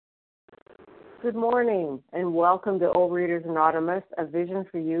Good morning, and welcome to Overeaters Anonymous, a Vision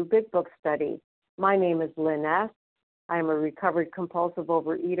for You Big Book Study. My name is Lynn S. I'm a recovered compulsive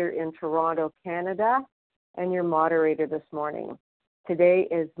overeater in Toronto, Canada, and your moderator this morning. Today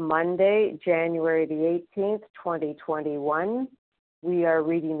is Monday, January the 18th, 2021. We are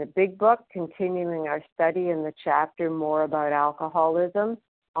reading the Big Book, continuing our study in the chapter More About Alcoholism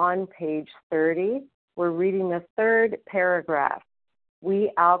on page 30. We're reading the third paragraph.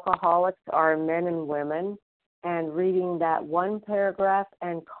 We alcoholics are men and women, and reading that one paragraph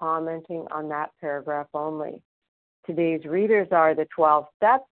and commenting on that paragraph only. Today's readers are the 12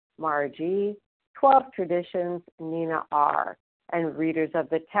 Steps, Margie, 12 Traditions, Nina R., and readers of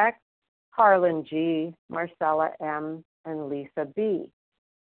the text, Harlan G., Marcella M., and Lisa B.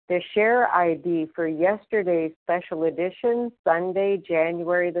 The share ID for yesterday's special edition, Sunday,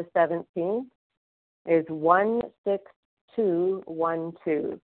 January the 17th, is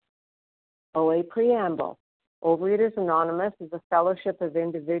 16212. OA Preamble. Overeaters Anonymous is a fellowship of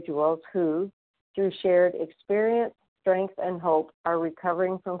individuals who, through shared experience, strength, and hope, are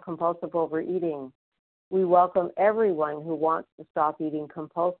recovering from compulsive overeating. We welcome everyone who wants to stop eating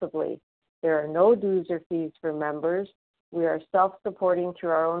compulsively. There are no dues or fees for members. We are self-supporting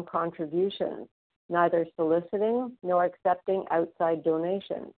through our own contributions, neither soliciting nor accepting outside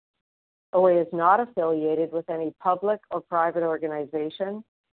donations. OA is not affiliated with any public or private organization,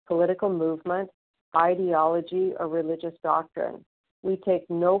 political movement, ideology, or religious doctrine. We take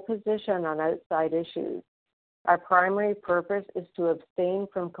no position on outside issues. Our primary purpose is to abstain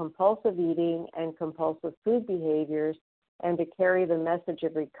from compulsive eating and compulsive food behaviors and to carry the message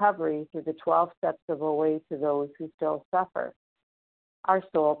of recovery through the 12 steps of OA to those who still suffer. Our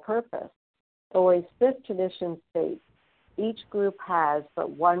sole purpose. OA's fifth tradition states, each group has but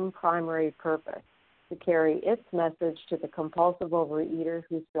one primary purpose, to carry its message to the compulsive overeater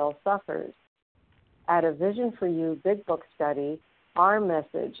who still suffers. At a Vision for You Big Book Study, our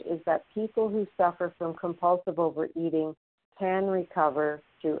message is that people who suffer from compulsive overeating can recover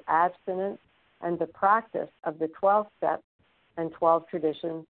through abstinence and the practice of the 12 steps and 12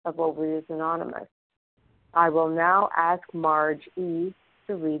 traditions of Overeaters Anonymous. I will now ask Marge E.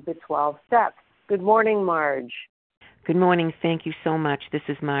 to read the 12 steps. Good morning, Marge. Good morning. Thank you so much. This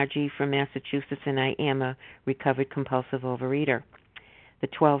is Margie from Massachusetts, and I am a recovered compulsive overeater. The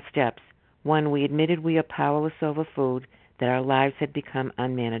 12 steps. 1. We admitted we are powerless over food, that our lives had become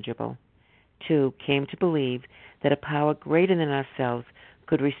unmanageable. 2. Came to believe that a power greater than ourselves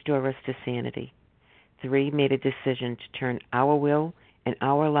could restore us to sanity. 3. Made a decision to turn our will and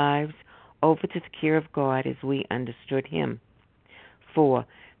our lives over to the care of God as we understood Him. 4.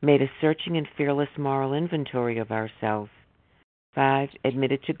 Made a searching and fearless moral inventory of ourselves. 5.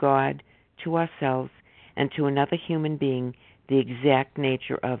 Admitted to God, to ourselves, and to another human being the exact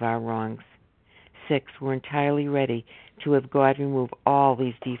nature of our wrongs. 6. Were entirely ready to have God remove all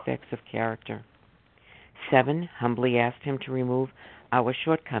these defects of character. 7. Humbly asked Him to remove our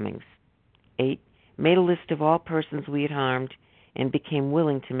shortcomings. 8. Made a list of all persons we had harmed and became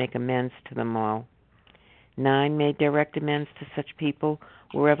willing to make amends to them all. 9. Made direct amends to such people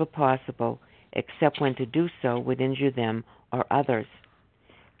wherever possible, except when to do so would injure them or others.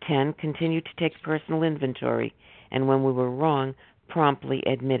 10. Continued to take personal inventory, and when we were wrong, promptly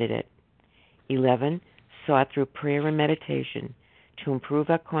admitted it. 11. Sought through prayer and meditation to improve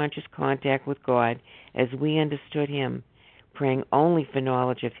our conscious contact with God as we understood Him, praying only for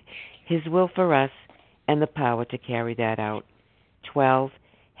knowledge of His will for us and the power to carry that out. 12.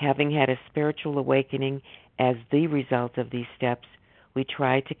 Having had a spiritual awakening as the result of these steps, we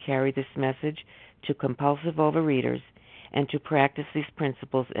try to carry this message to compulsive overeaters and to practice these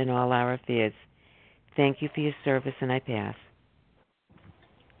principles in all our affairs. Thank you for your service, and I pass.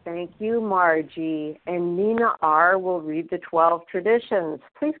 Thank you, Margie. And Nina R. will read the 12 traditions.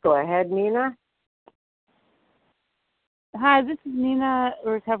 Please go ahead, Nina. Hi, this is Nina,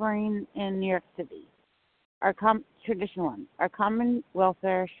 recovering in New York City. Tradition 1. Our common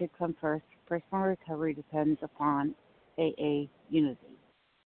welfare should come first. Personal recovery depends upon AA unity.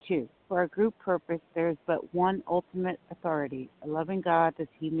 2. For our group purpose, there is but one ultimate authority, a loving God that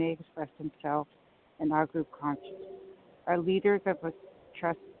He may express Himself in our group conscience. Our leaders are but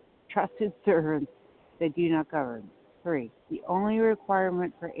trusted servants that do not govern. 3. The only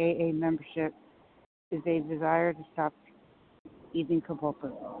requirement for AA membership is a desire to stop eating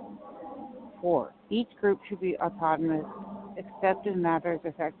compulsively. 4. Each group should be autonomous, except in matters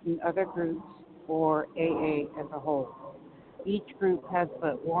affecting other groups or AA as a whole. Each group has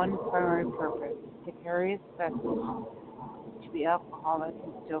but one primary purpose, to carry its message to the alcoholic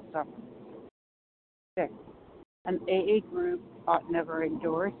who still suffers. 6. An AA group ought never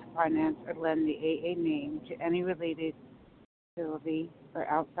endorse, finance, or lend the AA name to any related facility or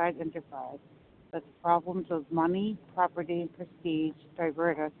outside enterprise. But the problems of money, property, and prestige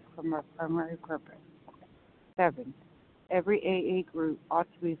divert us from our primary purpose. 7. Every AA group ought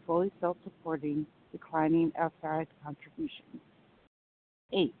to be fully self-supporting, declining outside contributions.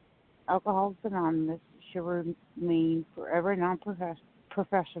 8. Alcoholics Anonymous should remain forever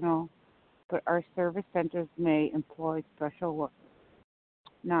non-professional, but our service centers may employ special workers.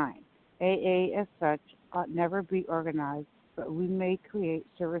 9. AA as such ought never be organized, but we may create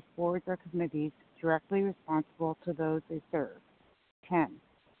service boards or committees directly responsible to those they serve. 10.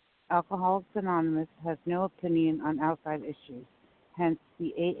 Alcoholics Anonymous has no opinion on outside issues, hence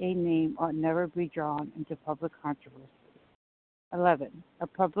the AA name ought never be drawn into public controversy. 11. A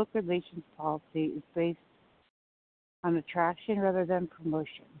public relations policy is based on attraction rather than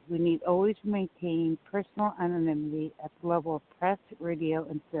promotion. We need always maintain personal anonymity at the level of press, radio,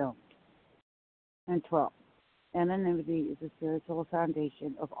 and film. And 12. Anonymity is the spiritual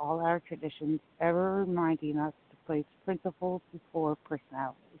foundation of all our traditions, ever reminding us to place principles before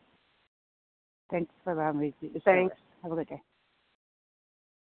personalities. Thanks for allowing me to do this. Thanks. Have a good day.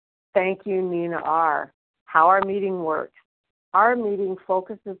 Thank you, Nina R. How our meeting works. Our meeting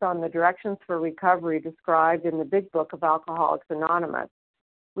focuses on the directions for recovery described in the Big Book of Alcoholics Anonymous.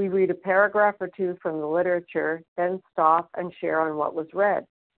 We read a paragraph or two from the literature, then stop and share on what was read.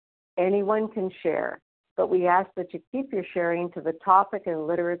 Anyone can share, but we ask that you keep your sharing to the topic and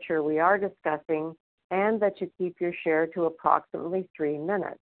literature we are discussing, and that you keep your share to approximately 3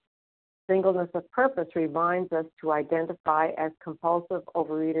 minutes. Singleness of purpose reminds us to identify as compulsive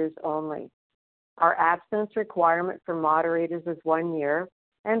overeaters only. Our abstinence requirement for moderators is 1 year,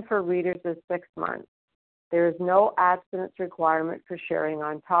 and for readers is 6 months. There is no abstinence requirement for sharing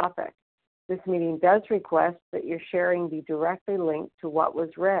on topic. This meeting does request that your sharing be directly linked to what was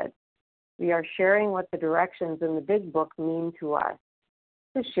read. We are sharing what the directions in the Big Book mean to us.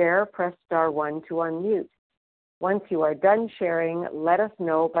 To share, press *1 to unmute. Once you are done sharing, let us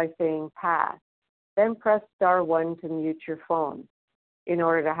know by saying pass. Then press *1 to mute your phone. In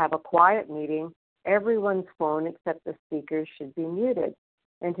order to have a quiet meeting, everyone's phone except the speaker's should be muted.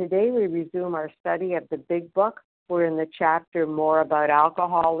 And today we resume our study of the Big Book. We're in the chapter More About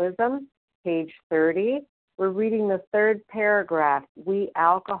Alcoholism, page 30. We're reading the 3rd paragraph, We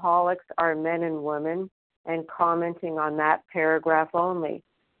Alcoholics Are Men and Women, and commenting on that paragraph only.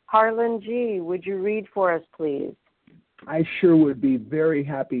 Harlan G., would you read for us, please? I sure would be very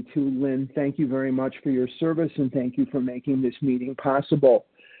happy to, Lynn. Thank you very much for your service, and thank you for making this meeting possible.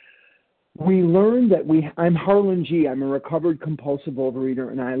 We learned that I'm Harlan G. I'm a recovered compulsive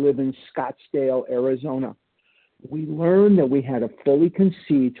overeater, and I live in Scottsdale, Arizona. We learned that we had to fully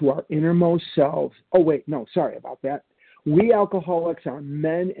concede to our innermost selves. Oh, wait, no, sorry about that. We alcoholics are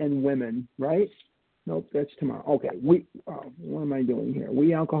men and women, right? Nope, that's tomorrow. Okay, what am I doing here?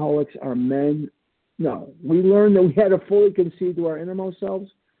 We alcoholics are men. No, we learned that we had to fully concede to our innermost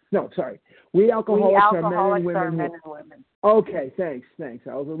selves. No, sorry. We alcoholics are men and women. Okay, thanks.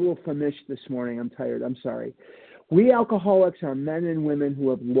 I was a little famished this morning. I'm tired. I'm sorry. We alcoholics are men and women who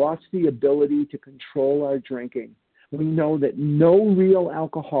have lost the ability to control our drinking. We know that no real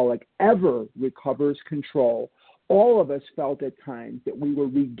alcoholic ever recovers control. All of us felt at times that we were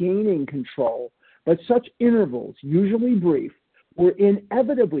regaining control, but such intervals, usually brief, were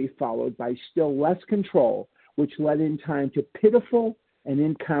inevitably followed by still less control, which led in time to pitiful and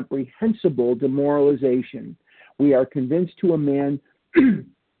incomprehensible demoralization. We are convinced to a man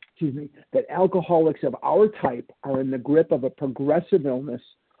that alcoholics of our type are in the grip of a progressive illness.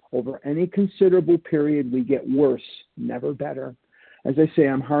 Over any considerable period, we get worse, never better. As I say,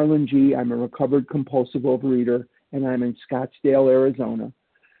 I'm Harlan G. I'm a recovered compulsive overeater, and I'm in Scottsdale, Arizona.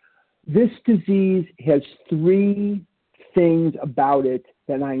 This disease has 3 things about it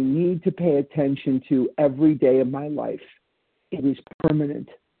that I need to pay attention to every day of my life. It is permanent.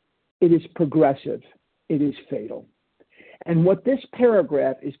 It is progressive. It is fatal. And what this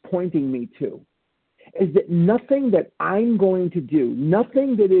paragraph is pointing me to is that nothing that I'm going to do,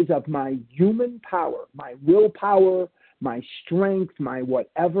 nothing that is of my human power, my willpower, my strength, my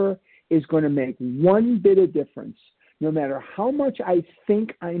whatever, is going to make one bit of difference, no matter how much I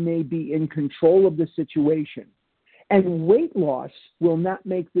think I may be in control of the situation. And weight loss will not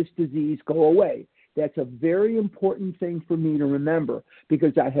make this disease go away. That's a very important thing for me to remember,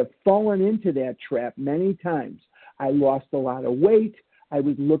 because I have fallen into that trap many times. I lost a lot of weight. I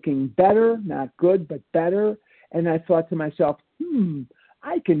was looking better, not good, but better. And I thought to myself,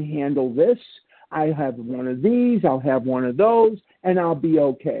 I can handle this. I have one of these, I'll have one of those, and I'll be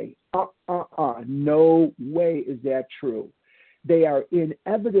okay. No way is that true. They are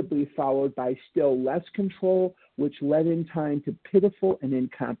inevitably followed by still less control, which led in time to pitiful and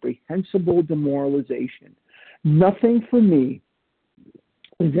incomprehensible demoralization. Nothing for me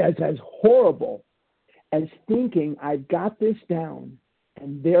is as horrible as thinking I've got this down,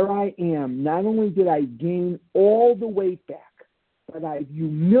 and there I am. Not only did I gain all the weight back, but I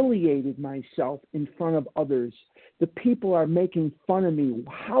humiliated myself in front of others. The people are making fun of me.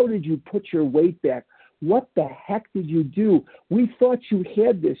 How did you put your weight back? What the heck did you do? We thought you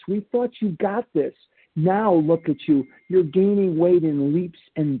had this. We thought you got this. Now look at you. You're gaining weight in leaps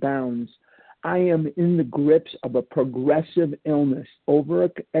and bounds. I am in the grips of a progressive illness. Over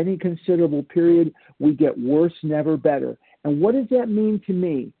any considerable period, we get worse, never better. And what does that mean to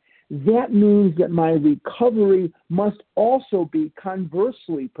me? That means that my recovery must also be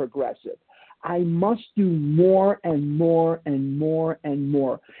conversely progressive. I must do more and more and more and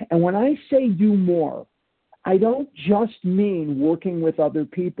more. And when I say do more, I don't just mean working with other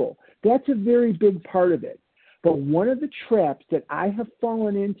people. That's a very big part of it. But one of the traps that I have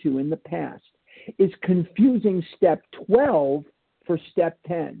fallen into in the past is confusing step 12 for step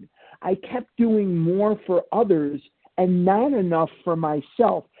 10. I kept doing more for others and not enough for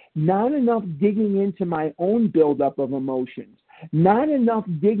myself, not enough digging into my own buildup of emotions, not enough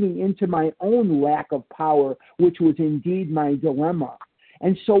digging into my own lack of power, which was indeed my dilemma.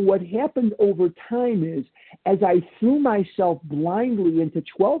 And so what happened over time is, as I threw myself blindly into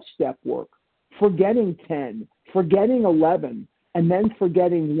 12-step work, forgetting 10, forgetting 11, and then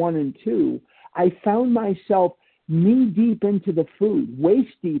forgetting 1 and 2, I found myself knee-deep into the food,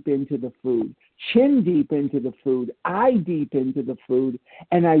 waist-deep into the food, chin-deep into the food, eye-deep into the food,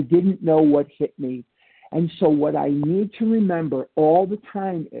 and I didn't know what hit me. And so what I need to remember all the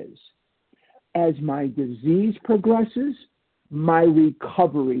time is, as my disease progresses, my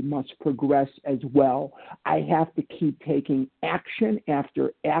recovery must progress as well. I have to keep taking action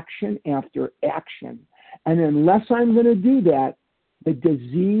after action after action. And unless I'm going to do that, the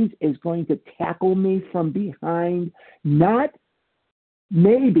disease is going to tackle me from behind, not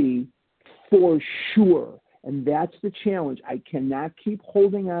maybe, for sure. And that's the challenge. I cannot keep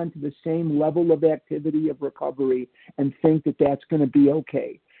holding on to the same level of activity of recovery and think that that's going to be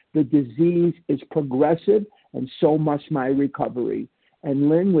okay. The disease is progressive, and so must my recovery. And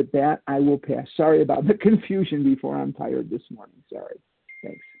Lynn, with that, I will pass. Sorry about the confusion before I'm tired this morning. Sorry.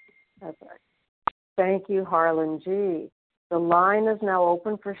 Thanks. That's all right. Thank you, Harlan G. The line is now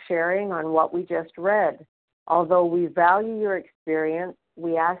open for sharing on what we just read. Although we value your experience,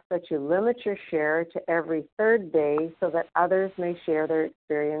 we ask that you limit your share to every third day so that others may share their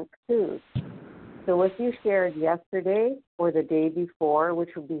experience too. So if you shared yesterday or the day before,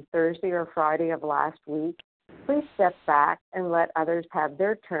 which would be Thursday or Friday of last week, please step back and let others have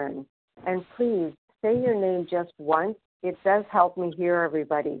their turn. And please say your name just once. It does help me hear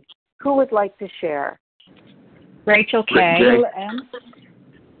everybody. Who would like to share? Rachel K.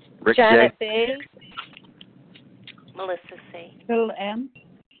 Rick J. Janet B. Melissa C. Phil M.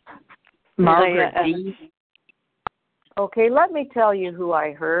 Margaret D. Okay, let me tell you who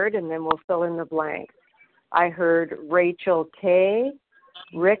I heard, and then we'll fill in the blanks. I heard Rachel K.,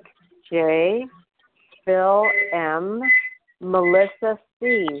 Rick J., Phil M., Melissa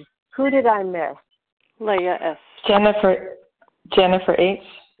C. Who did I miss? Leah S. Jennifer H.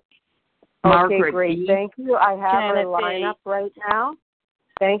 Okay, Margaret great. D. Thank you. I have Janet a lineup right now.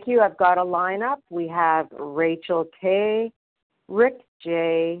 Thank you. I've got a lineup. We have Rachel K., Rick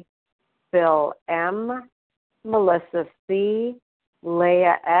J., Phil M., Melissa C.,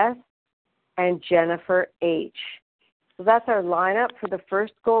 Leah S., and Jennifer H. So that's our lineup for the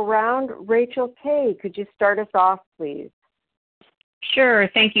first go-round. Rachel K., could you start us off, please? Sure.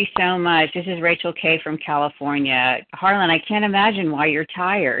 Thank you so much. This is Rachel K. from California. Harlan, I can't imagine why you're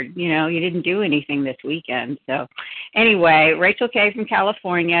tired. You know, you didn't do anything this weekend. So anyway, Rachel K. from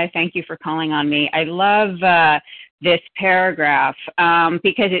California, thank you for calling on me. I love this paragraph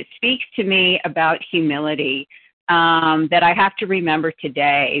because it speaks to me about humility, that I have to remember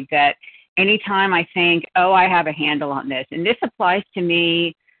today, that anytime I think, oh, I have a handle on this, and this applies to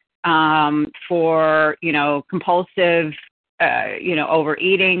me for, compulsive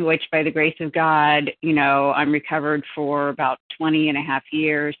overeating, which by the grace of God, I'm recovered for about 20 and a half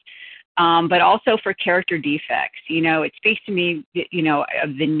years, but also for character defects. It speaks to me,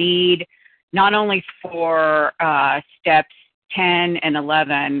 of the need not only for steps 10 and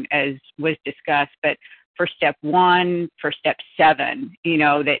 11, as was discussed, but for step 1, for step 7,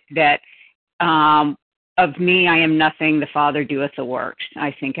 that of me, I am nothing, the Father doeth the works.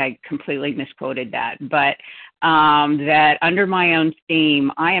 I think I completely misquoted that. But that under my own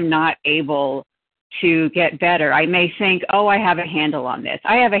steam, I am not able to get better. I may think, oh, I have a handle on this.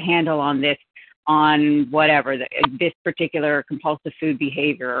 I have a handle on this, on whatever, this particular compulsive food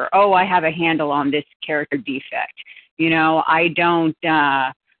behavior. Or, oh, I have a handle on this character defect. You know, I don't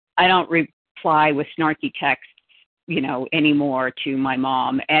reply with snarky texts, you know, anymore to my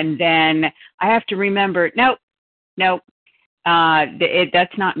mom. And then I have to remember, nope,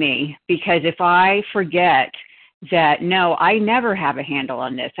 that's not me. Because if I forget that, no, I never have a handle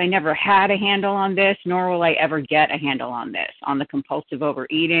on this. I never had a handle on this, nor will I ever get a handle on this, on the compulsive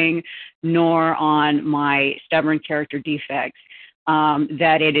overeating, nor on my stubborn character defects,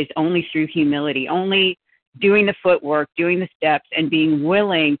 that it is only through humility, only doing the footwork, doing the steps, and being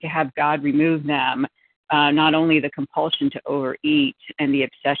willing to have God remove them, not only the compulsion to overeat and the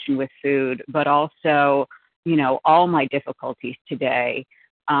obsession with food, but also, you know, all my difficulties today,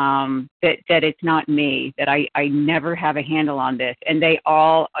 that it's not me, that I never have a handle on this. And they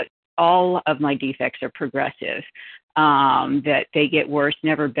all of my defects are progressive, that they get worse,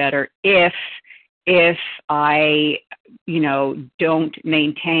 never better, if I, you know, don't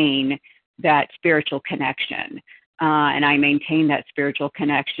maintain that spiritual connection. And I maintain that spiritual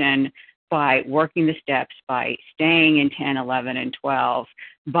connection by working the steps, by staying in 10, 11, and 12,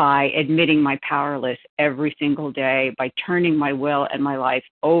 by admitting my powerless every single day, by turning my will and my life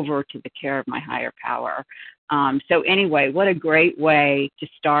over to the care of my higher power. So anyway, what a great way to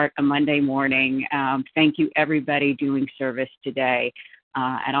start a Monday morning. Thank you, everybody doing service today.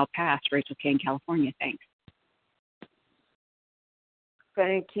 And I'll pass. Rachel K. in California. Thanks.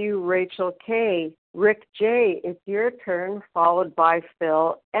 Thank you, Rachel K. Rick J., it's your turn, followed by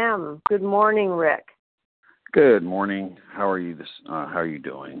Phil M. Good morning, Rick. Good morning. How are you? How are you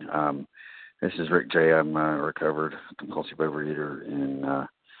doing? This is Rick J. I'm a recovered compulsive overeater in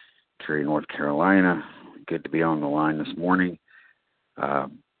Cary, North Carolina. Good to be on the line this morning.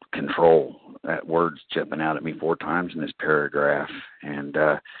 Control. That word's jumping out at me 4 times in this paragraph, and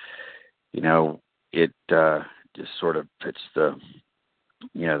you know, it just sort of puts the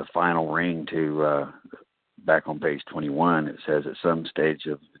final ring to back on page 21. It says, at some stage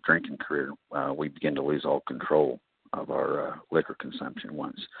of the drinking career, we begin to lose all control of our liquor consumption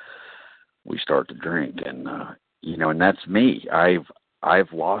once we start to drink. And, and that's me.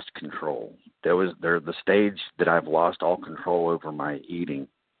 I've lost control. There's the stage that I've lost all control over my eating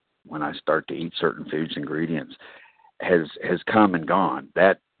when I start to eat certain foods, ingredients, has come and gone.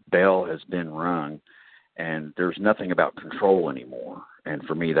 That bell has been rung, and there's nothing about control anymore. And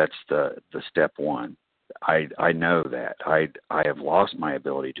for me, that's the step one. I know that I have lost my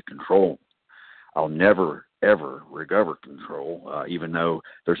ability to control. I'll never, ever recover control, even though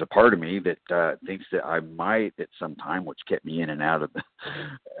there's a part of me that thinks that I might at some time, which kept me in and out of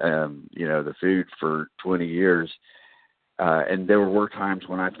the food for 20 years. And there were times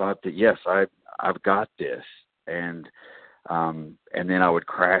when I thought that, yes, I've got this. And then I would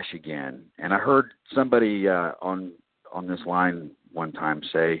crash again. And I heard somebody on this line one time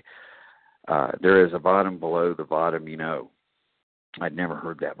say, there is a bottom below the bottom, I'd never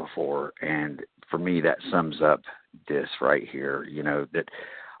heard that before. And for me, that sums up this right here, that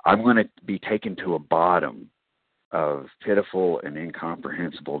I'm going to be taken to a bottom of pitiful and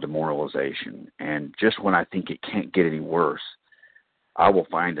incomprehensible demoralization. And just when I think it can't get any worse, I will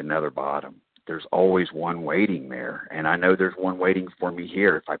find another bottom. There's always one waiting there. And I know there's one waiting for me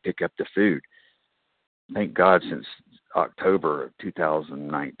here if I pick up the food. Thank God, since October of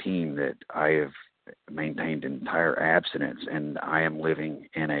 2019 that I have maintained entire abstinence, and I am living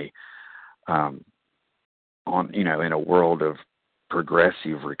in a in a world of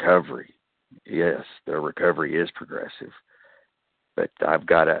progressive recovery. Yes, the recovery is progressive, but I've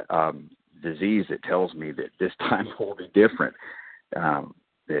got a disease that tells me that this time will be different.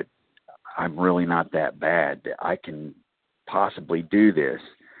 That I'm really not that bad. That I can possibly do this.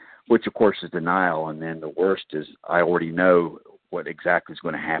 Which, of course, is denial, and then the worst is I already know what exactly is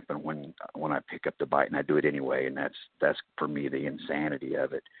going to happen when I pick up the bite, and I do it anyway, and that's for me the insanity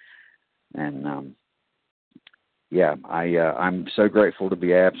of it. And I'm so grateful to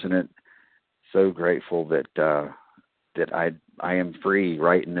be abstinent, so grateful that I am free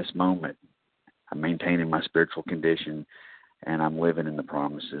right in this moment. I'm maintaining my spiritual condition, and I'm living in the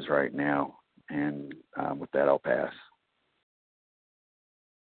promises right now. And with that, I'll pass.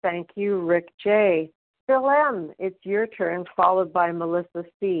 Thank you, Rick J. Phil M., it's your turn, followed by Melissa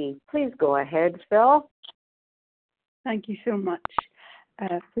C. Please go ahead, Phil. Thank you so much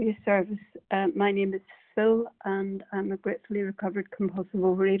for your service. My name is Phil, and I'm a gratefully recovered compulsive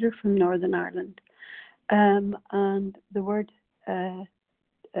overeater from Northern Ireland. And the word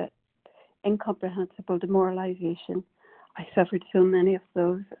incomprehensible demoralization, I suffered so many of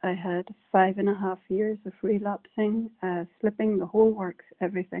those. I had 5.5 years of relapsing, slipping, the whole works,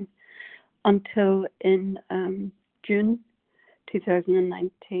 everything, until in June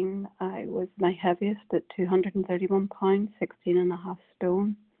 2019, I was my heaviest at 231 pounds, 16.5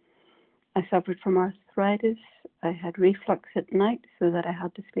 stone. I suffered from arthritis. I had reflux at night, so that I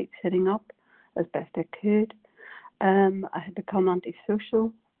had to sleep sitting up as best I could. I had become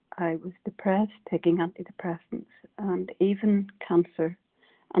antisocial. I was depressed, taking antidepressants, and even cancer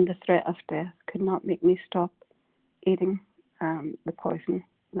and the threat of death could not make me stop eating the poison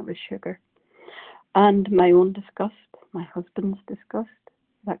that was sugar. And my own disgust, my husband's disgust,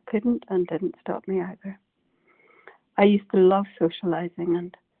 that couldn't and didn't stop me either. I used to love socializing,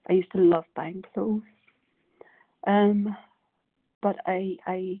 and I used to love buying clothes. But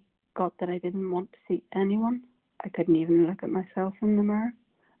I got that I didn't want to see anyone. I couldn't even look at myself in the mirror.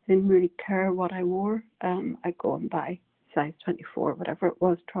 I didn't really care what I wore. I'd go and buy size 24, whatever it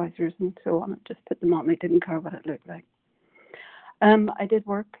was, trousers and so on, and just put them on me. Didn't care what it looked like. I did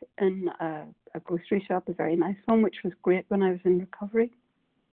work in a grocery shop, a very nice one, which was great when I was in recovery.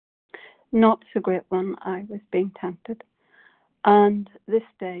 Not so great when I was being tempted. And this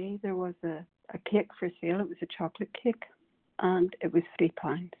day there was a cake for sale. It was a chocolate cake, and it was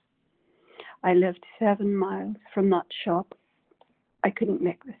 £3. I lived 7 miles from that shop. I couldn't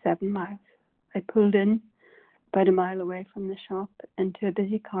make the 7 miles. I pulled in about a mile away from the shop into a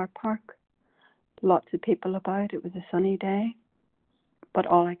busy car park. Lots of people about. It was a sunny day, but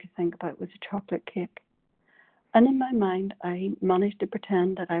all I could think about was a chocolate cake. And in my mind, I managed to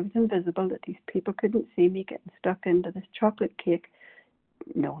pretend that I was invisible, that these people couldn't see me getting stuck into this chocolate cake.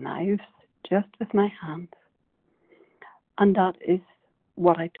 No knives, just with my hands. And that is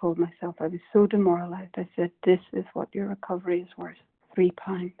what I told myself. I was so demoralized. I said, this is what your recovery is worth,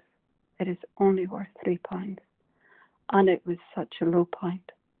 £3. It is only worth £3. And it was such a low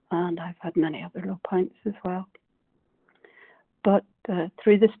point. And I've had many other low points as well. But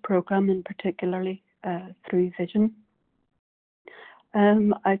through this program, and particularly through Vision,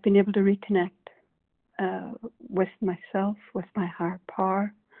 I've been able to reconnect with myself, with my higher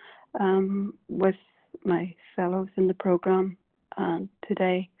power, with my fellows in the program. And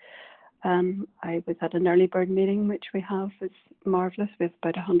today I was at an early bird meeting, which we have. It's marvellous. We have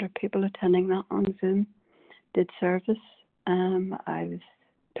about 100 people attending that on Zoom. Did service. I was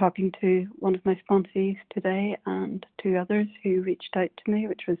talking to one of my sponsees today and 2 others who reached out to me,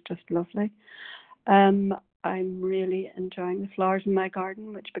 which was just lovely. I'm really enjoying the flowers in my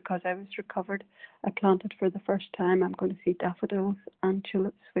garden, which, because I was recovered, I planted for the first time. I'm going to see daffodils and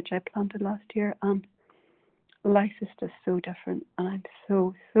tulips, which I planted last year, and life is just so different. And I'm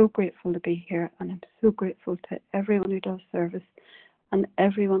so, so grateful to be here, and I'm so grateful to everyone who does service and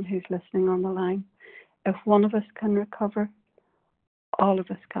everyone who's listening on the line. If one of us can recover, all of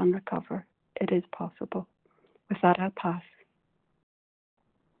us can recover. It is possible. With that, I'll pass.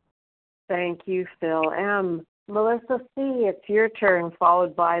 Thank you, Phil M. Melissa C., it's your turn,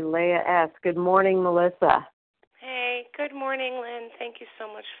 followed by Leah S. Good morning, Melissa. Hey, good morning, Lynn. Thank you so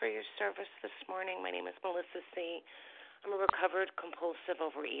much for your service this morning. My name is Melissa C. I'm a recovered compulsive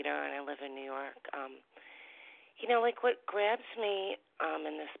overeater, and I live in New York. What grabs me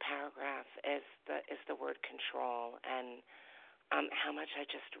in this paragraph is the word control, and how much I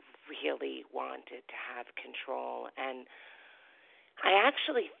just really wanted to have control. And I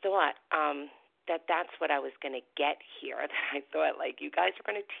actually thought that that's what I was going to get here, that I thought, you guys are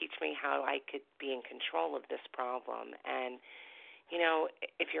going to teach me how I could be in control of this problem. And,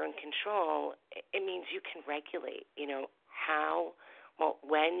 if you're in control, it means you can regulate,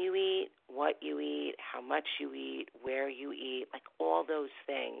 when you eat, what you eat, how much you eat, where you eat, all those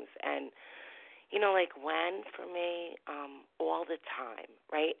things. And, when for me, all the time,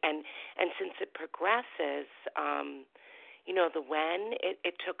 right? And since it progresses, the when,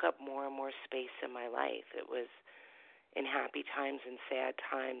 it took up more and more space in my life. It was in happy times and sad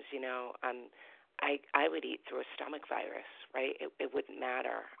times, I would eat through a stomach virus, right? It wouldn't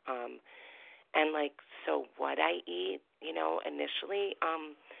matter. So what I eat, initially,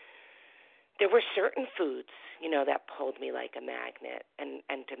 there were certain foods, that pulled me like a magnet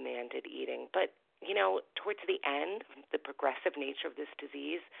and demanded eating. But, towards the end, the progressive nature of this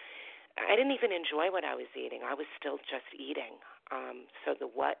disease, I didn't even enjoy what I was eating. I was still just eating. So the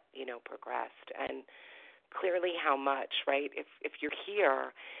what, progressed. And clearly how much, right? If you're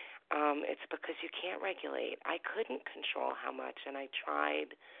here, it's because you can't regulate. I couldn't control how much, and I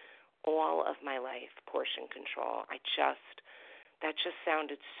tried all of my life, portion control. I just that just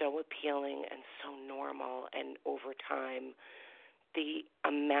sounded so appealing and so normal. And over time, the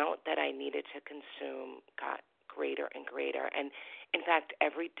amount that I needed to consume got greater and greater. And in fact,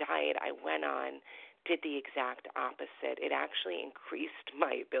 every diet I went on did the exact opposite. It actually increased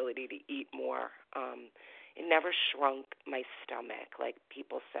my ability to eat more. It never shrunk my stomach like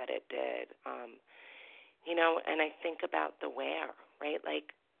people said it did. And I think about the where, right?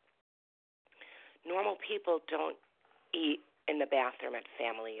 Like, normal people don't eat in the bathroom at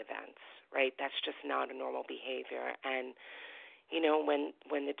family events, right? That's just not a normal behavior. And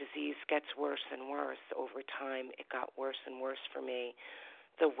when the disease gets worse and worse over time, it got worse and worse for me.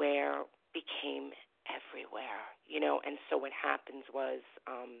 The where became everywhere, and so what happens was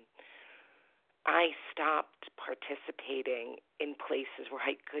I stopped participating in places where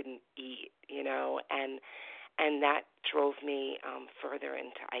I couldn't eat, and that drove me further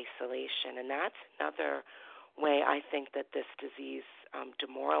into isolation. And that's another way I think that this disease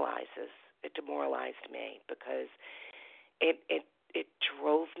demoralizes. It demoralized me because it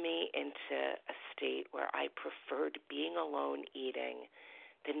drove me into a state where I preferred being alone eating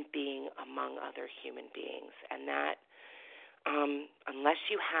than being among other human beings. And that, unless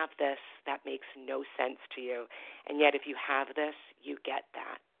you have this, that makes no sense to you. And yet if you have this, you get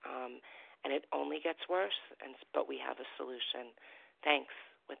that. And it only gets worse, but we have a solution. Thanks.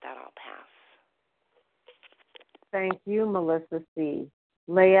 With that, I'll pass. Thank you, Melissa C.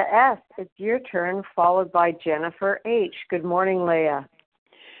 Leah S., it's your turn, followed by Jennifer H. Good morning, Leah.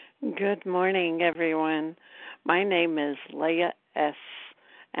 Good morning, everyone. My name is Leah S.,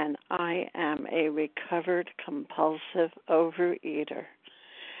 and I am a recovered compulsive overeater.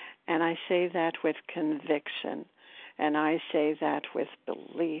 And I say that with conviction, and I say that with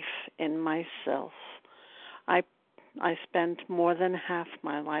belief in myself. I spent more than half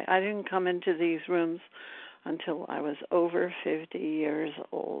my life. I didn't come into these rooms until I was over 50 years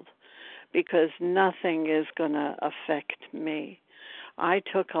old, because nothing is going to affect me. I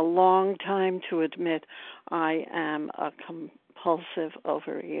took a long time to admit I am a compulsive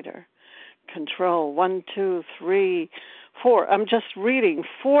overeater. Control, 1, 2, 3, 4. I'm just reading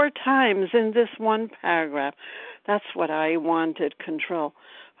 4 times in this one paragraph. That's what I wanted, control.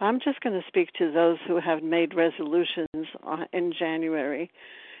 I'm just going to speak to those who have made resolutions in January.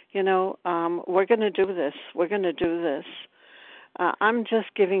 We're going to do this. We're going to do this. I'm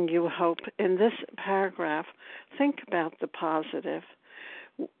just giving you hope. In this paragraph, think about the positive.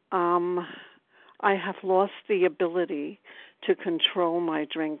 I have lost the ability to control my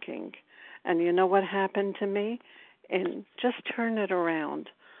drinking. And you know what happened to me? And just turn it around.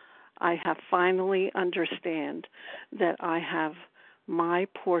 I have finally understand that I have my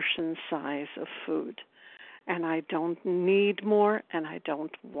portion size of food. And I don't need more, and I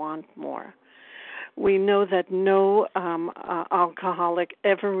don't want more. We know that no alcoholic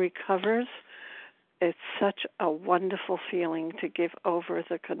ever recovers. It's such a wonderful feeling to give over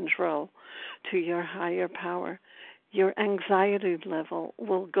the control to your higher power. Your anxiety level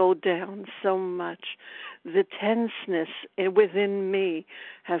will go down so much. The tenseness within me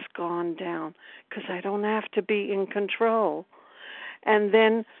has gone down because I don't have to be in control. And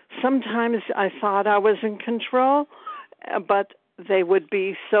then sometimes I thought I was in control, but they would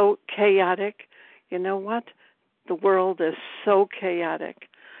be so chaotic. You know what? The world is so chaotic.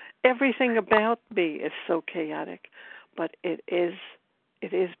 Everything about me is so chaotic, but it is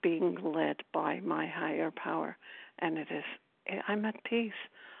being led by my higher power, and I'm at peace.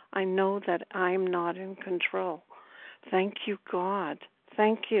 I know that I'm not in control. Thank you, God.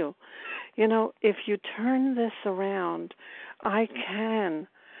 Thank you. If you turn this around, I can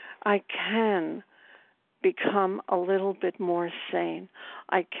become a little bit more sane.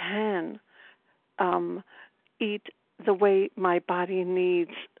 I can eat the way my body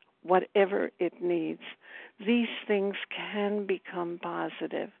needs, whatever it needs. These things can become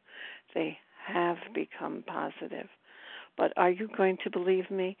positive. They have become positive. But are you going to believe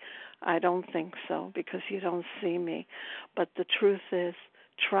me? I don't think so, because you don't see me. But the truth is,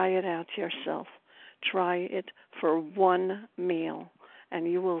 try it out yourself. Try it for one meal,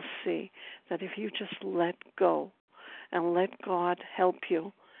 and you will see that if you just let go and let God help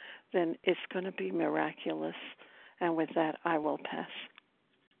you, then it's going to be miraculous. And with that, I will pass.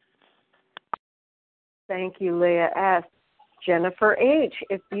 Thank you, Leah S. Jennifer H.,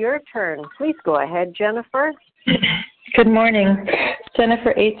 it's your turn. Please go ahead, Jennifer. Good morning.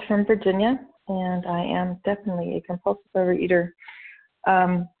 Jennifer H. from Virginia, and I am definitely a compulsive overeater.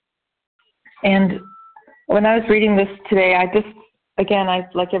 And when I was reading this today, I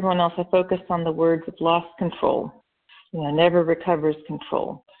like everyone else, I focused on the words of lost control. Never recovers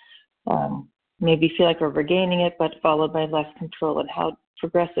control. maybe feel like we're regaining it, but followed by less control, and how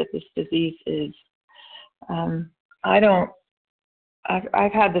progressive this disease is.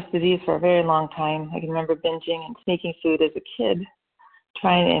 I've had this disease for a very long time. I can remember binging and sneaking food as a kid,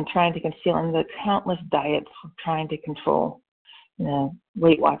 trying to conceal, and the countless diets trying to control.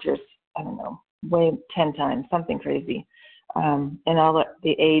 Weight Watchers, I don't know, weigh 10 times, something crazy. And all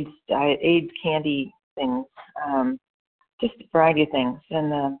the AIDS diet, AIDS candy things, just a variety of things.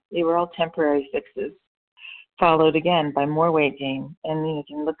 And they were all temporary fixes, followed again by more weight gain. And you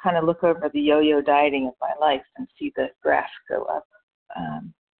can look over the yo-yo dieting of my life and see the graph go up.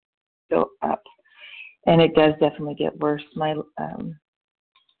 And it does definitely get worse.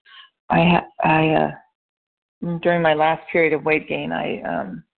 During my last period of weight gain, I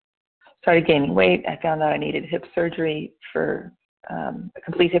started gaining weight. I found out I needed hip surgery for a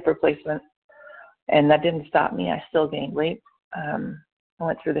complete hip replacement, and that didn't stop me. I still gained weight. I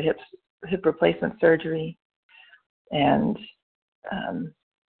went through the hip replacement surgery and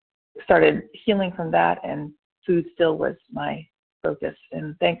started healing from that, and food still was my focus.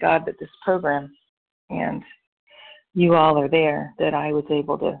 And thank God that this program and you all are there, that I was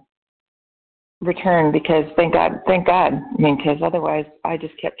able to return, because thank God. Because otherwise I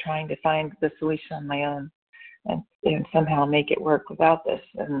just kept trying to find the solution on my own and somehow make it work without this.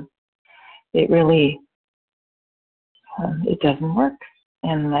 And it really, it doesn't work.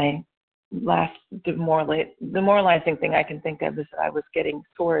 And the demoralizing thing I can think of is that I was getting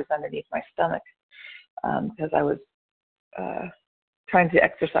sores underneath my stomach because I was trying to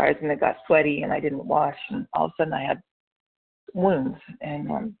exercise and it got sweaty and I didn't wash, and all of a sudden I had wounds,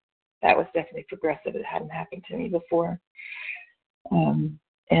 and that was definitely progressive. It hadn't happened to me before. And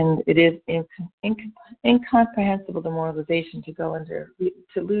it is incomprehensible demoralization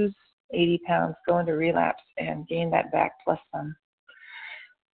to lose 80 pounds, go into relapse, and gain that back plus some.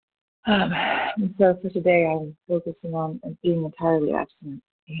 And so for today, I'm focusing on being entirely abstinent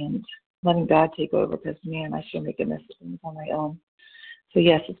and letting God take over, because, man, I sure make a mess of things on my own. So,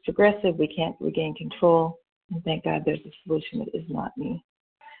 yes, it's progressive. We can't regain control. And thank God there's a solution. It is not me.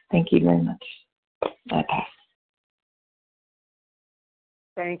 Thank you very much. I pass.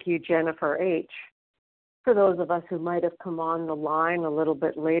 Thank you, Jennifer H. For those of us who might have come on the line a little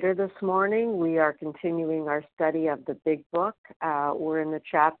bit later this morning, we are continuing our study of the Big Book. We're in the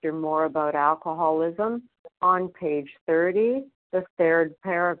chapter More About Alcoholism on page 30, the third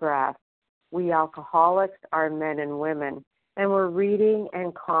paragraph. We alcoholics are men and women. And we're reading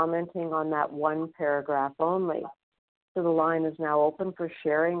and commenting on that one paragraph only. So the line is now open for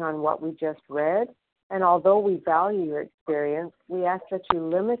sharing on what we just read. And although we value your experience, we ask that you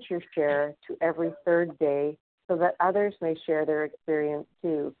limit your share to every third day so that others may share their experience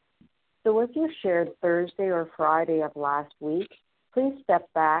too. So if you shared Thursday or Friday of last week, please step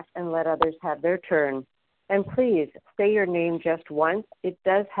back and let others have their turn. And please say your name just once. It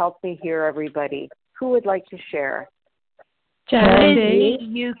does help me hear everybody. Who would like to share? Janet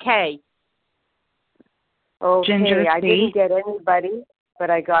UK. Okay, Ginger I C. didn't get anybody, but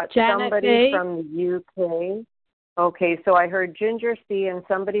I got Janet somebody B. from the UK. Okay, so I heard Ginger C. and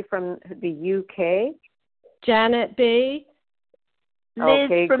somebody from the UK. Janet B. Liz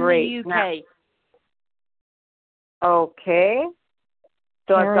Okay, from great. the UK. Okay.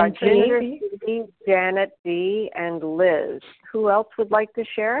 So Karen I've got Ginger G. C., Janet D., and Liz. Who else would like to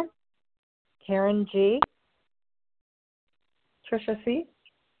share? Karen G. Trisha C.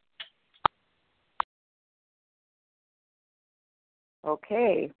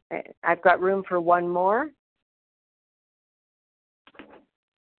 Okay, I've got room for one more.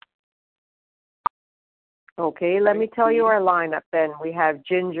 Okay, let me tell you our lineup then. We have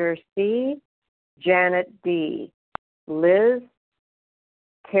Ginger C., Janet D., Liz,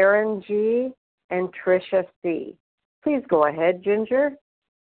 Karen G., and Trisha C. Please go ahead, Ginger.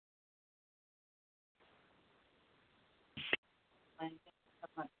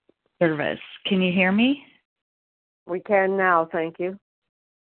 Service. Can you hear me? We can now, thank you.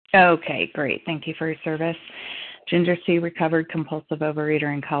 Okay, great. Thank you for your service. Ginger C., recovered compulsive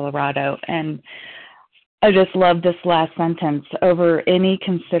overeater in Colorado. And I just love this last sentence. Over any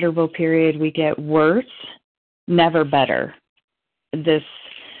considerable period, we get worse, never better. This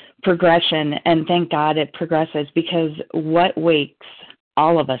progression, and thank God it progresses, because what wakes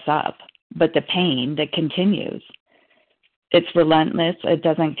all of us up but the pain that continues? It's relentless. It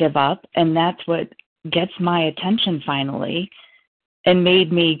doesn't give up. And that's what gets my attention finally and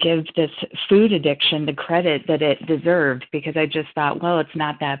made me give this food addiction the credit that it deserved, because I just thought, well, it's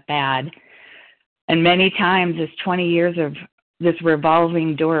not that bad. And many times, this 20 years of this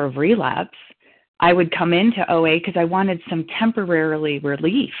revolving door of relapse, I would come into OA because I wanted some temporarily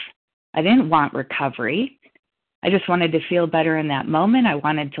relief. I didn't want recovery. I just wanted to feel better in that moment. I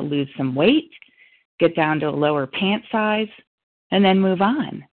wanted to lose some weight, get down to a lower pant size, and then move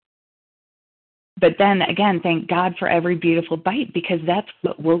on. But then again, thank God for every beautiful bite, because that's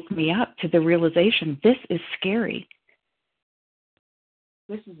what woke me up to the realization, this is scary.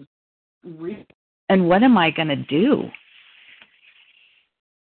 This is real. And what am I going to do?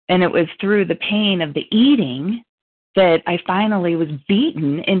 And it was through the pain of the eating that I finally was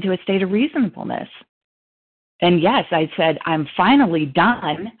beaten into a state of reasonableness. And yes, I said, I'm finally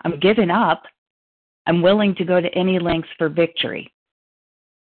done. I'm giving up. I'm willing to go to any lengths for victory.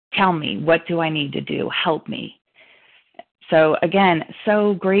 Tell me, what do I need to do? Help me. So again,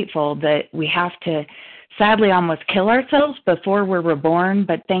 so grateful that we have to sadly almost kill ourselves before we're reborn,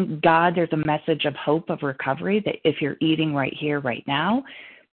 but thank God there's a message of hope, of recovery, that if you're eating right here, right now,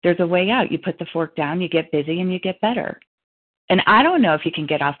 there's a way out. You put the fork down, you get busy, and you get better. And I don't know if you can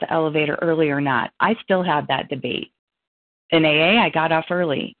get off the elevator early or not. I still have that debate. In AA, I got off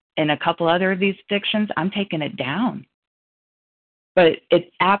early. In a couple other of these addictions, I'm taking it down. But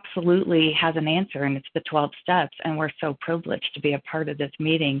it absolutely has an answer, and it's the 12 steps, and we're so privileged to be a part of this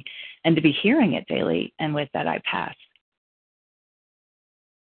meeting and to be hearing it daily. And with that, I pass.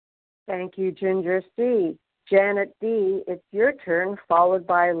 Thank you, Ginger C. Janet D., it's your turn, followed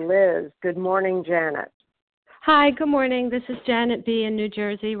by Liz. Good morning, Janet. Hi, good morning. This is Janet B. in New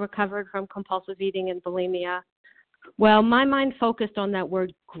Jersey, recovered from compulsive eating and bulimia. Well, my mind focused on that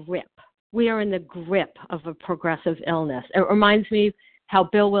word grip. We are in the grip of a progressive illness. It reminds me how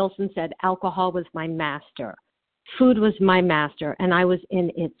Bill Wilson said, alcohol was my master. Food was my master, and I was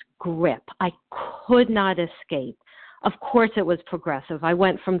in its grip. I could not escape. Of course it was progressive. I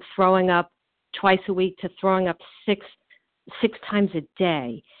went from throwing up twice a week to throwing up six times a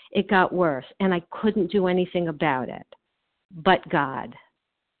day. It got worse, and I couldn't do anything about it. But God.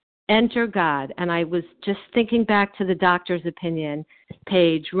 Enter God. And I was just thinking back to the doctor's opinion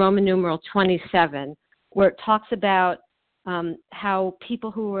page, Roman numeral 27, where it talks about how people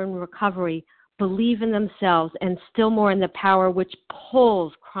who are in recovery believe in themselves and still more in the power which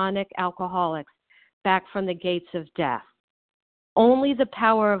pulls chronic alcoholics back from the gates of death. Only the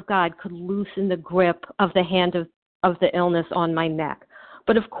power of God could loosen the grip of the hand of the illness on my neck.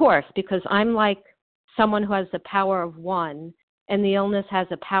 But of course, because I'm like someone who has the power of one, and the illness has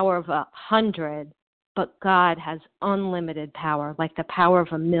a power of 100, but God has unlimited power, like the power of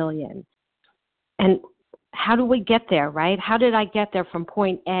 1,000,000. And how do we get there, right? How did I get there from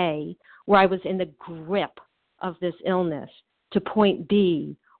point A, where I was in the grip of this illness, to point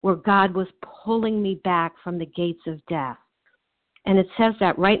B, where God was pulling me back from the gates of death? And it says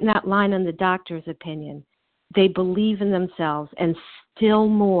that right in that line in the doctor's opinion. They believe in themselves and still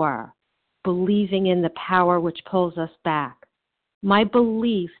more believing in the power which pulls us back. My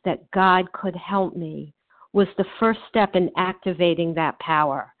belief that God could help me was the first step in activating that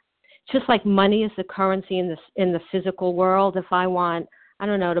power. Just like money is the currency in the physical world. If I want, I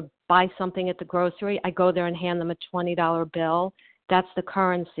don't know, to buy something at the grocery, I go there and hand them a $20 bill. That's the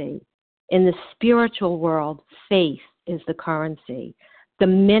currency. In the spiritual world, faith is the currency. The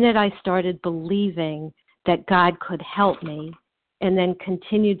minute I started believing that God could help me and then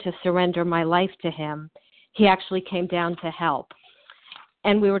continued to surrender my life to him, he actually came down to help.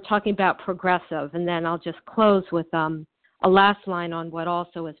 And we were talking about progressive, and then I'll just close with a last line on what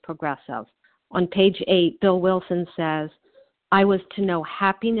also is progressive. On page 8, Bill Wilson says, I was to know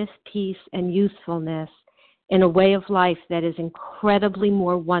happiness, peace, and usefulness in a way of life that is incredibly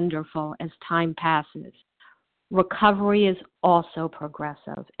more wonderful as time passes. Recovery is also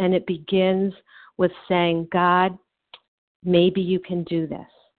progressive, and it begins with saying, God, maybe you can do this.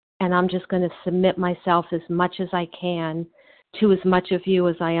 And I'm just going to submit myself as much as I can to as much of you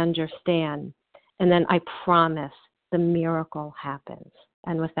as I understand. And then I promise the miracle happens.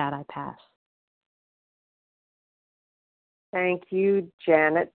 And with that, I pass. Thank you,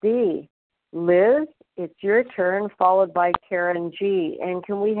 Janet D. Liz, it's your turn, followed by Karen G. And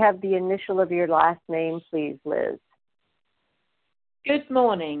can we have the initial of your last name, please, Liz? Good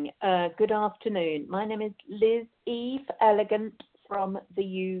morning. Good afternoon. My name is Liz Eve Elegant from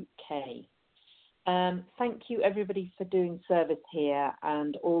the UK. Thank you, everybody, for doing service here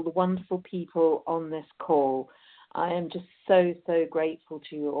and all the wonderful people on this call. I am just so, so grateful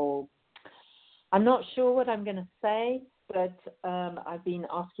to you all. I'm not sure what I'm going to say, but I've been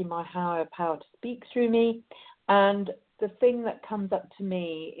asking my higher power to speak through me. And the thing that comes up to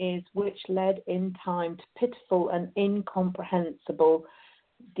me is which led in time to pitiful and incomprehensible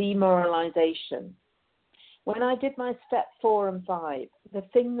demoralization. When I did my step 4 and 5, the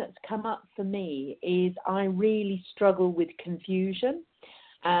thing that's come up for me is I really struggle with confusion.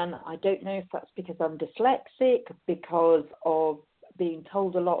 And I don't know if that's because I'm dyslexic, because of being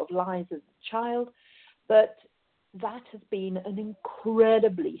told a lot of lies as a child, but that has been an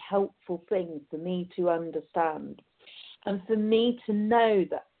incredibly helpful thing for me to understand. And for me to know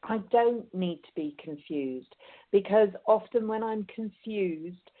that I don't need to be confused, because often when I'm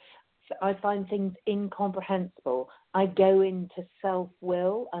confused, I find things incomprehensible. I go into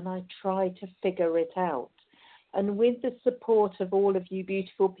self-will and I try to figure it out. And with the support of all of you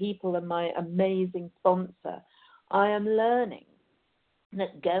beautiful people and my amazing sponsor, I am learning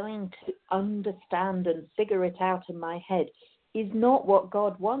that going to understand and figure it out in my head is not what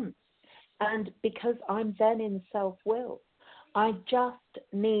God wants. And because I'm then in self-will, I just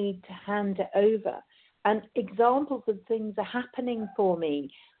need to hand it over. And examples of things are happening for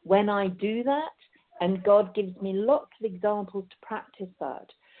me when I do that, and God gives me lots of examples to practice that.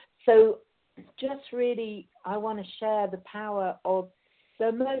 So just really, I want to share the power of,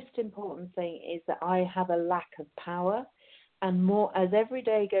 the most important thing is that I have a lack of power, and more as every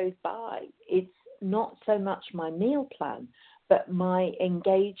day goes by, it's not so much my meal plan, but my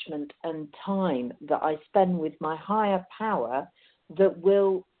engagement and time that I spend with my higher power that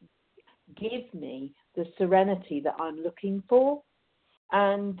will give me the serenity that I'm looking for.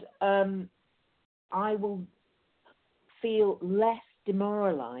 And I will feel less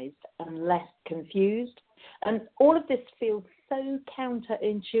demoralized and less confused. And all of this feels so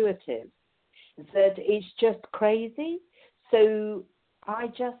counterintuitive that it's just crazy. So I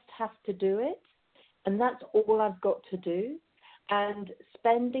just have to do it. And that's all I've got to do. And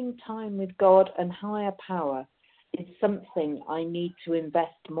spending time with God and higher power is something I need to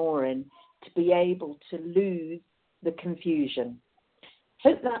invest more in to be able to lose the confusion.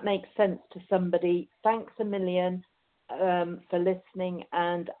 Hope that makes sense to somebody. Thanks a million for listening,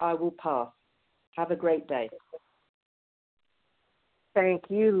 and I will pass. Have a great day. Thank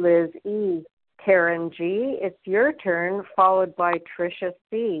you, Liz E. Karen G., it's your turn, followed by Tricia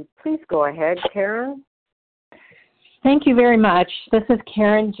C. Please go ahead, Karen. Thank you very much. This is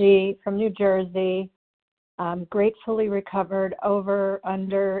Karen G. from New Jersey. I'm gratefully recovered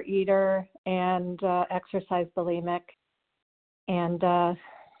under eater and exercise bulimic. And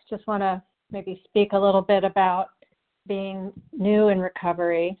just want to maybe speak a little bit about being new in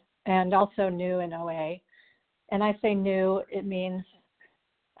recovery and also new in OA. And I say new, it means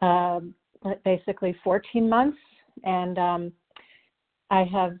basically 14 months. And I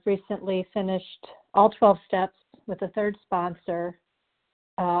have recently finished all 12 steps with a third sponsor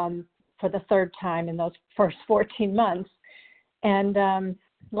for the third time in those first 14 months. And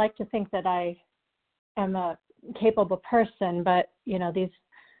like to think that I am a capable person, but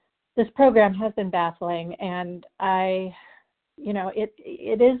this program has been baffling, and it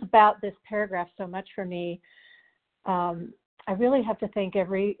is about this paragraph so much for me. I really have to thank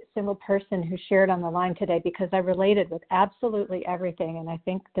every single person who shared on the line today, because I related with absolutely everything, and I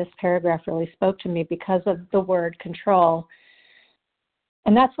think this paragraph really spoke to me because of the word control.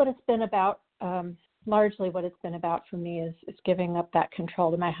 And that's what it's been about. Largely what it's been about for me is giving up that control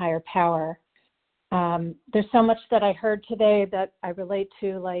to my higher power. There's so much that I heard today that I relate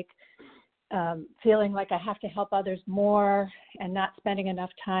to, like feeling like I have to help others more and not spending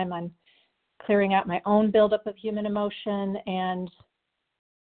enough time on clearing out my own buildup of human emotion. And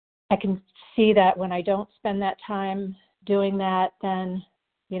I can see that when I don't spend that time doing that, then,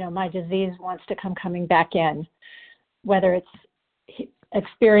 my disease wants to come coming back in, whether it's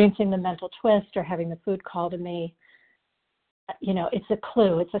experiencing the mental twist or having the food call to me. It's a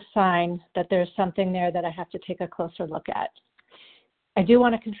clue, it's a sign that there's something there that I have to take a closer look at. I do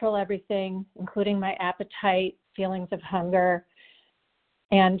want to control everything, including my appetite, feelings of hunger,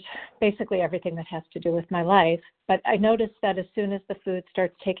 and basically everything that has to do with my life. But I noticed that as soon as the food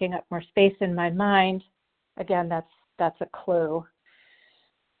starts taking up more space in my mind, again, that's a clue.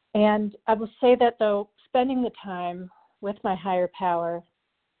 And I will say that, though, spending the time with my higher power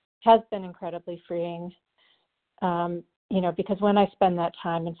has been incredibly freeing, because when I spend that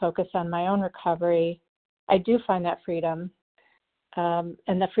time and focus on my own recovery, I do find that freedom. And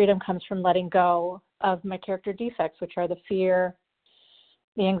the freedom comes from letting go of my character defects, which are the fear,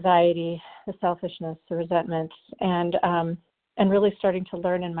 the anxiety, the selfishness, the resentments, and really starting to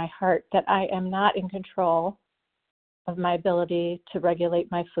learn in my heart that I am not in control of my ability to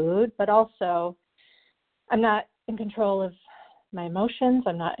regulate my food, but also I'm not in control of my emotions,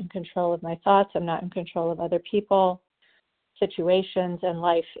 I'm not in control of my thoughts, I'm not in control of other people, situations, and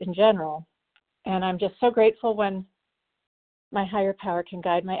life in general. And I'm just so grateful when my higher power can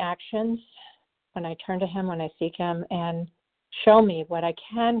guide my actions, when I turn to him, when I seek him, and show me what I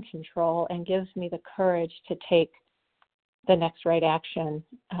can control and gives me the courage to take the next right action,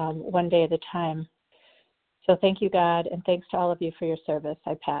 one day at a time. So thank you, God, and thanks to all of you for your service.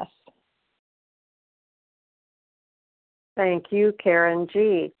 I pass. Thank you, Karen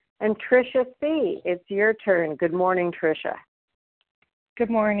G. And Tricia C., it's your turn. Good morning, Tricia. Good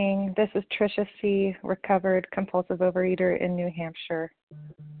morning. This is Tricia C., recovered compulsive overeater in New Hampshire.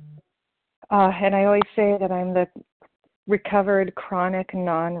 And I always say that I'm the recovered chronic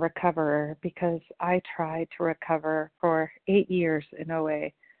non-recoverer because I tried to recover for 8 years in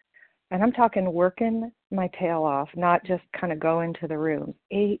OA. And I'm talking working my tail off, not just kind of go into the room.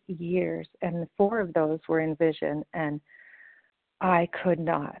 8 years, and 4 of those were in vision, and I could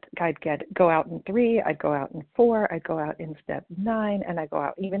not. I'd go out in 3, I'd go out in 4, I'd go out in step 9, and I'd go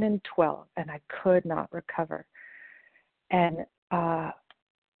out even in 12, and I could not recover. And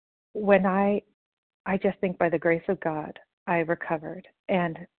when I just think by the grace of God, I recovered.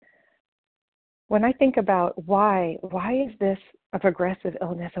 And when I think about why is this a progressive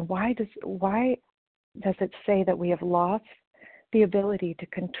illness, and why does it say that we have lost the ability to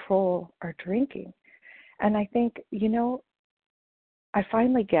control our drinking? And I think, I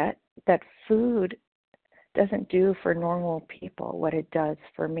finally get that food doesn't do for normal people what it does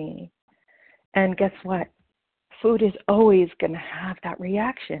for me. And guess what? Food is always going to have that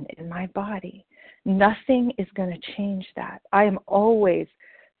reaction in my body. Nothing is going to change that. I am always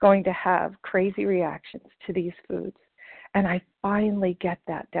going to have crazy reactions to these foods. And I finally get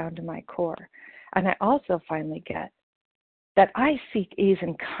that down to my core. And I also finally get that I seek ease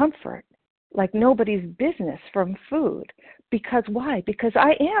and comfort like nobody's business from food. Because why? Because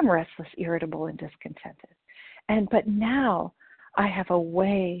I am restless, irritable, and discontented. But now I have a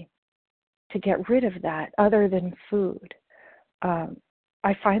way to get rid of that other than food.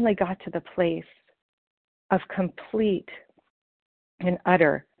 I finally got to the place of complete and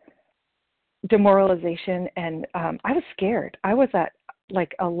utter demoralization, and I was scared. I was at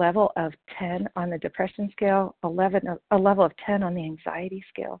like a level of 10 on the depression scale, a level of 10 on the anxiety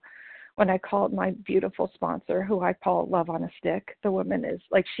scale. When I called my beautiful sponsor, who I call Love on a Stick, the woman is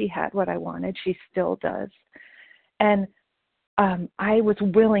like, she had what I wanted. She still does. And I was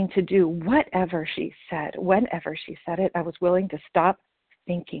willing to do whatever she said. Whenever she said it, I was willing to stop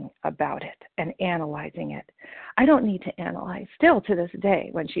thinking about it and analyzing it. I don't need to analyze. Still to this day,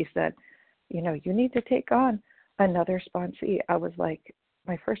 when she said, you need to take on another sponsee, I was like,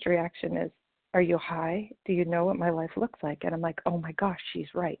 my first reaction is, are you high? Do you know what my life looks like? And I'm like, oh my gosh,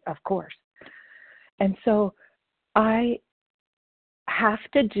 she's right, of course. And so I have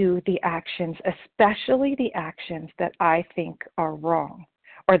to do the actions, especially the actions that I think are wrong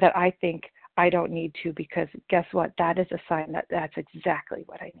or that I think I don't need to, because guess what? That is a sign that that's exactly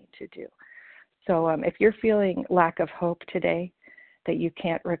what I need to do. So if you're feeling lack of hope today, that you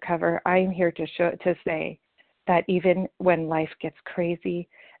can't recover, I am here to say that even when life gets crazy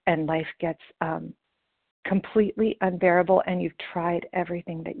and life gets completely unbearable and you've tried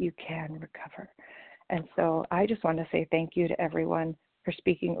everything, that you can recover. And so I just want to say thank you to everyone for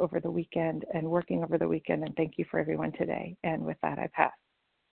speaking over the weekend and working over the weekend, and thank you for everyone today. And with that, I pass.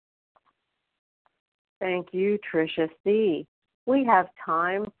 Thank you, Tricia C. We have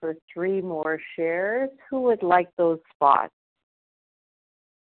time for 3 more shares. Who would like those spots?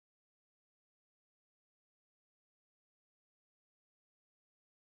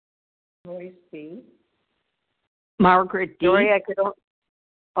 Roy C. Margaret D. Sorry, I could.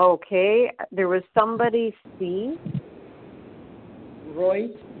 Okay, there was somebody C.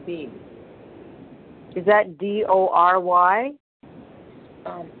 Royce B. Is that D-O-R-Y?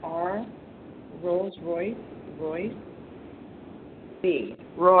 R. Rolls Royce. Royce B.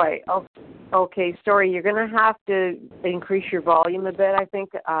 Roy. Oh, okay, sorry. You're going to have to increase your volume a bit, I think.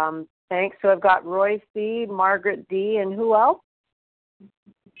 Thanks. So I've got Roy C., Margaret D., and who else?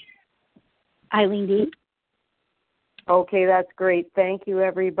 Eileen D. Okay, that's great. Thank you,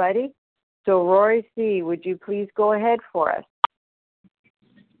 everybody. So Roy C., would you please go ahead for us?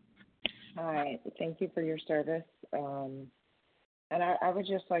 Hi, thank you for your service. And I would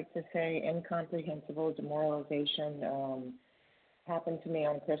just like to say incomprehensible demoralization happened to me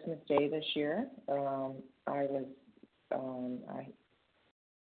on Christmas Day this year. I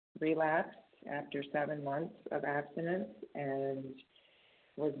relapsed after 7 months of abstinence and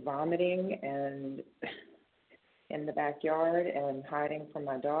was vomiting and in the backyard and hiding from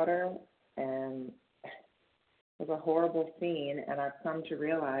my daughter, and it was a horrible scene. And I've come to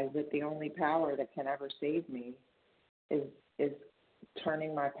realize that the only power that can ever save me is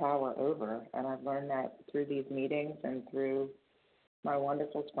turning my power over. And I've learned that through these meetings and through my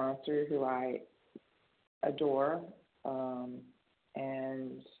wonderful sponsor, who I adore.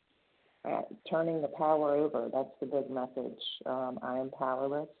 And turning the power over. That's the big message. I am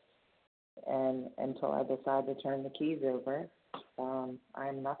powerless, and until I decide to turn the keys over, I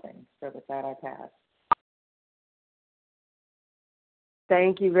am nothing. So with that, I pass.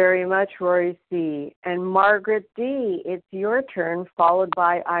 Thank you very much, Rory C. And Margaret D., it's your turn, followed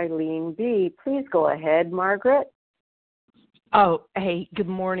by Eileen B. Please go ahead, Margaret. Oh, hey, good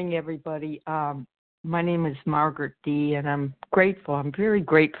morning, everybody. My name is Margaret D., and I'm grateful. I'm very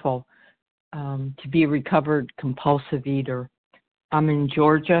grateful to be a recovered compulsive eater. I'm in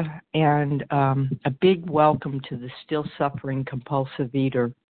Georgia, and a big welcome to the still suffering compulsive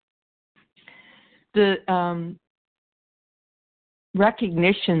eater. The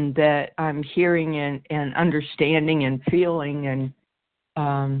recognition that I'm hearing and understanding and feeling,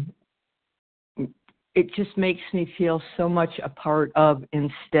 and it just makes me feel so much a part of,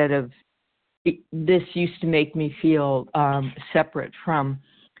 instead of this used to make me feel separate from,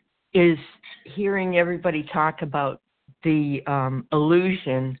 is hearing everybody talk about the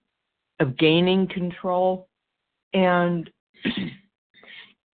illusion of gaining control. And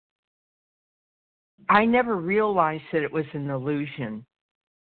I never realized that it was an illusion.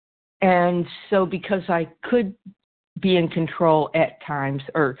 And so because I could be in control at times,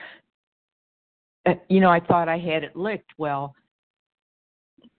 or, I thought I had it licked. Well,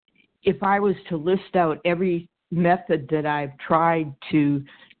 if I was to list out every method that I've tried to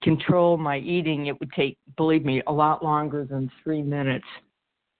control my eating, it would take, believe me, a lot longer than 3 minutes.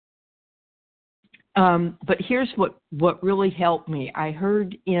 But here's what really helped me. I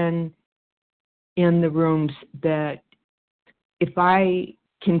heard in the rooms that if I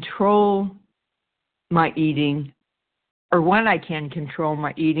control my eating, or when I can control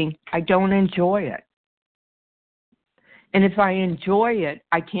my eating, I don't enjoy it. And if I enjoy it,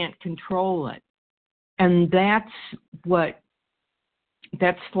 I can't control it. And that's like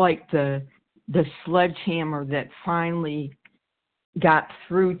the sledgehammer that finally got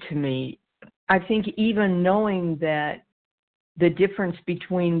through to me. I think even knowing that the difference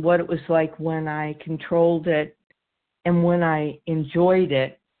between what it was like when I controlled it and when I enjoyed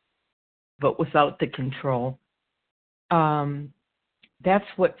it, but without the control, that's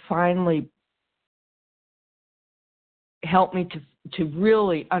what finally helped me to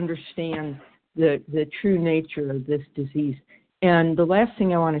really understand the true nature of this disease. And the last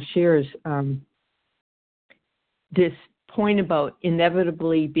thing I want to share is this point about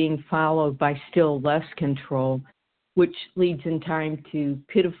inevitably being followed by still less control, which leads in time to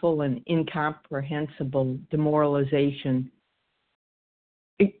pitiful and incomprehensible demoralization.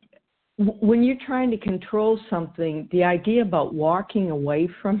 When you're trying to control something, the idea about walking away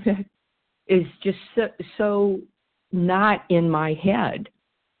from it is just so not in my head.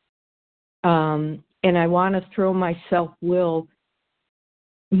 And I want to throw my self-will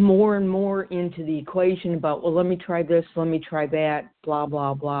more and more into the equation about, well, let me try this, let me try that, blah,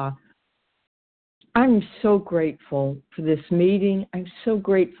 blah, blah. I'm so grateful for this meeting. I'm so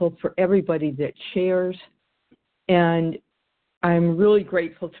grateful for everybody that shares. And I'm really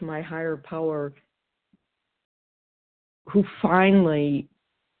grateful to my higher power, who finally,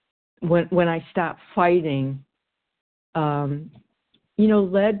 when I stopped fighting,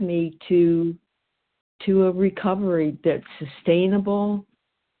 led me to a recovery that's sustainable,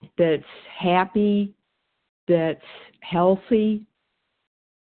 that's happy, that's healthy,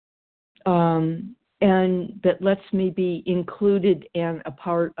 and that lets me be included and a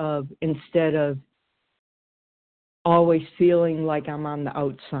part of, instead of always feeling like I'm on the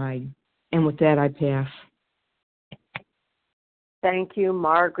outside. And with that, I pass. Thank you,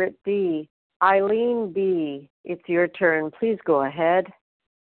 Margaret D. Eileen B., it's your turn. Please go ahead.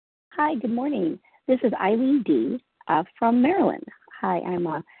 Hi, good morning. This is Eileen D. From Maryland. Hi, I'm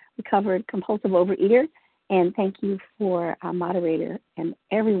a recovered compulsive overeater, and thank you for moderator and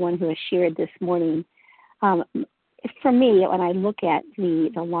everyone who has shared this morning. For me, when I look at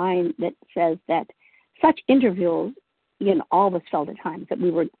the line that says that such intervals, all of us felt at times that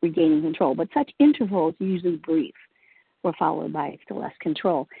we were regaining control, but such intervals, usually brief, were followed by still less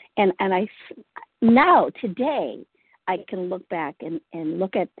control. And I now, today, I can look back and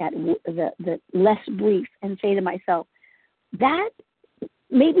look at that, the less brief, and say to myself, that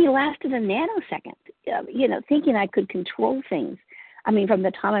maybe lasted a nanosecond, thinking I could control things. I mean, from the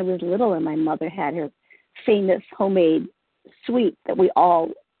time I was little and my mother had her famous homemade sweet that we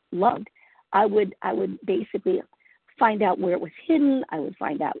all loved, I would basically find out where it was hidden. I would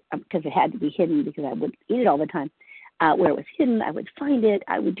find out, because it had to be hidden because I would eat it all the time, where it was hidden. I would find it.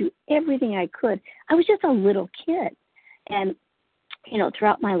 I would do everything I could. I was just a little kid. And,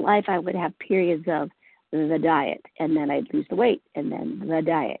 throughout my life, I would have periods of the diet, and then I'd lose the weight, and then the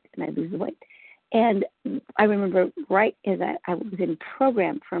diet, and I'd lose the weight. And I remember right as I was in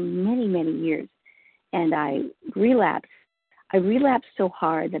program for many, many years, and I relapsed. I relapsed so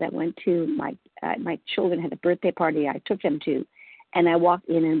hard that I went to my children had a birthday party I took them to, and I walked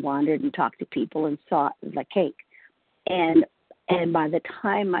in and wandered and talked to people and saw the cake. And by the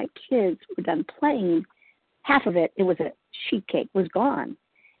time my kids were done playing, half of it was a sheet cake, was gone.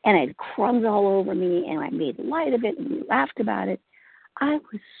 And I had crumbs all over me, and I made light of it, and we laughed about it. I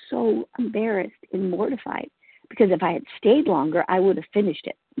was so embarrassed and mortified because if I had stayed longer, I would have finished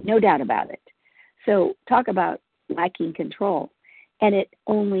it, no doubt about it. So talk about lacking control. And it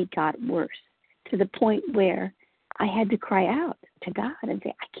only got worse to the point where I had to cry out to God and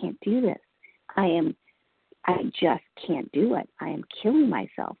say, I can't do this. I just can't do it. I am killing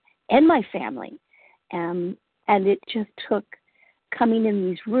myself and my family. And it just took coming in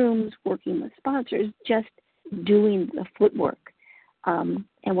these rooms, working with sponsors, just doing the footwork. And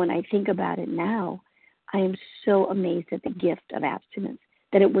when I think about it now, I am so amazed at the gift of abstinence,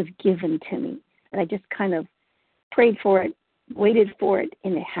 that it was given to me, that I just kind of prayed for it, waited for it,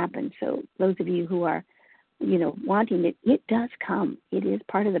 and it happened. So those of you who are, wanting it, it does come. It is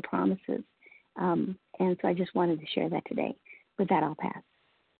part of the promises. And so I just wanted to share that today. With that, I'll pass.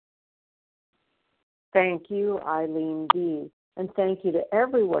 Thank you, Eileen D. And thank you to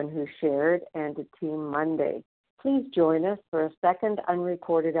everyone who shared and to Team Monday. Please join us for a second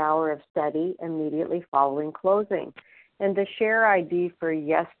unrecorded hour of study immediately following closing. And the share ID for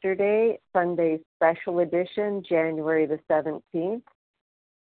yesterday, Sunday's special edition, January the 17th.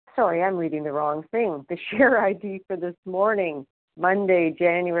 Sorry, I'm reading the wrong thing. The share ID for this morning, Monday,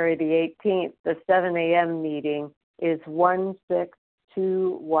 January the 18th, the 7 a.m. meeting is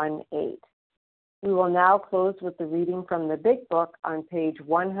 16218. We will now close with the reading from the Big Book on page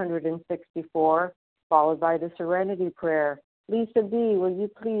 164, followed by the Serenity Prayer. Lisa B., will you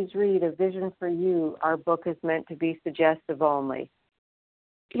please read A Vision for You? Our book is meant to be suggestive only.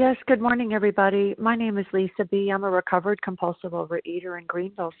 Yes, good morning, everybody. My name is Lisa B. I'm a recovered compulsive overeater in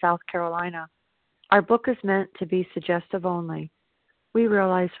Greenville, South Carolina. Our book is meant to be suggestive only. We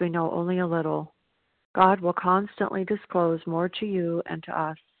realize we know only a little. God will constantly disclose more to you and to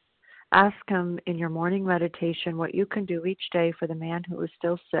us. Ask Him in your morning meditation what you can do each day for the man who is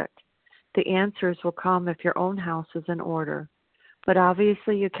still sick. The answers will come if your own house is in order. But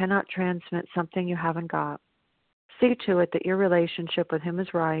obviously you cannot transmit something you haven't got. See to it that your relationship with Him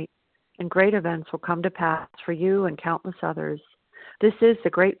is right, and great events will come to pass for you and countless others. This is the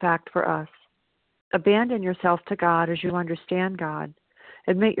great fact for us. Abandon yourself to God as you understand God.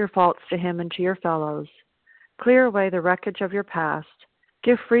 Admit your faults to Him and to your fellows. Clear away the wreckage of your past.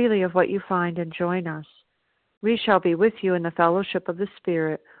 Give freely of what you find and join us. We shall be with you in the fellowship of the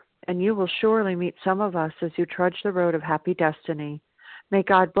Spirit, and you will surely meet some of us as you trudge the road of happy destiny. May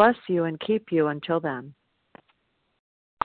God bless you and keep you until then.